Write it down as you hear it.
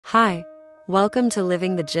Hi, welcome to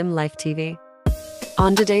Living the Gym Life TV.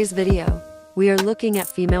 On today's video, we are looking at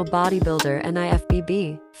female bodybuilder and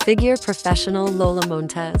IFBB figure professional Lola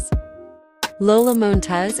Montez. Lola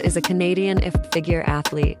Montez is a Canadian IFBB figure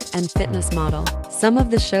athlete and fitness model. Some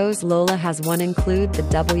of the shows Lola has won include the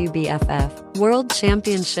WBFF, World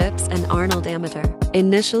Championships, and Arnold Amateur.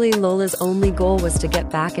 Initially, Lola's only goal was to get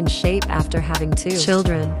back in shape after having 2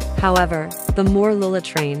 children. However, the more Lola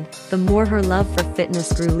trained, the more her love for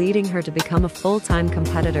fitness grew, leading her to become a full-time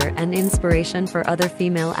competitor and inspiration for other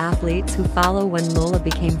female athletes who follow when Lola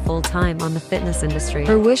became full-time on the fitness industry.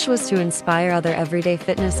 Her wish was to inspire other everyday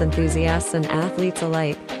fitness enthusiasts and athletes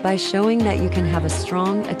alike by showing that you can have a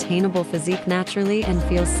strong, attainable physique naturally and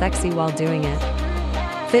feel sexy while doing it.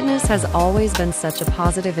 Fitness has always been such a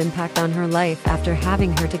positive impact on her life after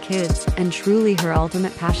having her 2 kids, and truly her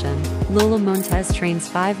ultimate passion. Lola Montez trains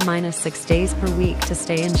 5-6 days per week to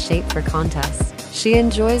stay in shape for contests. She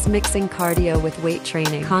enjoys mixing cardio with weight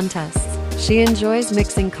training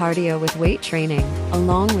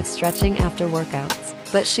along with stretching after workouts.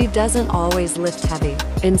 But she doesn't always lift heavy.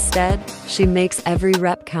 Instead, she makes every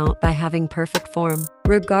rep count by having perfect form,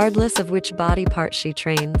 regardless of which body part she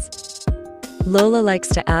trains. Lola likes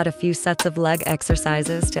to add a few sets of leg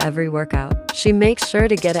exercises to every workout. She makes sure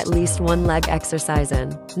to get at least 1 leg exercise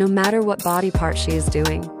in, no matter what body part she is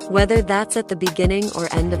doing, whether that's at the beginning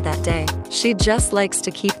or end of that day. She just likes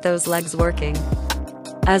to keep those legs working.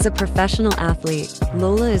 As a professional athlete,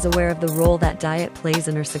 Lola is aware of the role that diet plays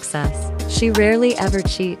in her success. She rarely ever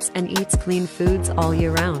cheats and eats clean foods all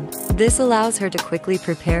year round. This allows her to quickly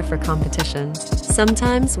prepare for competitions.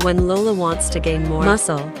 Sometimes, when Lola wants to gain more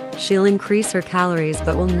muscle, she'll increase her calories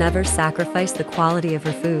but will never sacrifice the quality of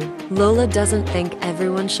her food. Lola doesn't think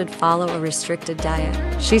everyone should follow a restricted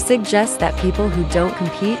diet. She suggests that people who don't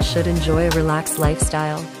compete should enjoy a relaxed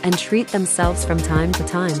lifestyle and treat themselves from time to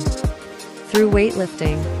time. Through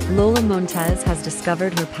weightlifting, Lola Montez has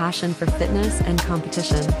discovered her passion for fitness and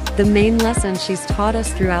competition. The main lesson she's taught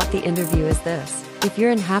us throughout the interview is this: if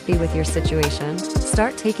you're unhappy with your situation,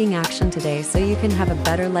 start taking action today so you can have a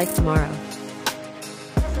better life tomorrow.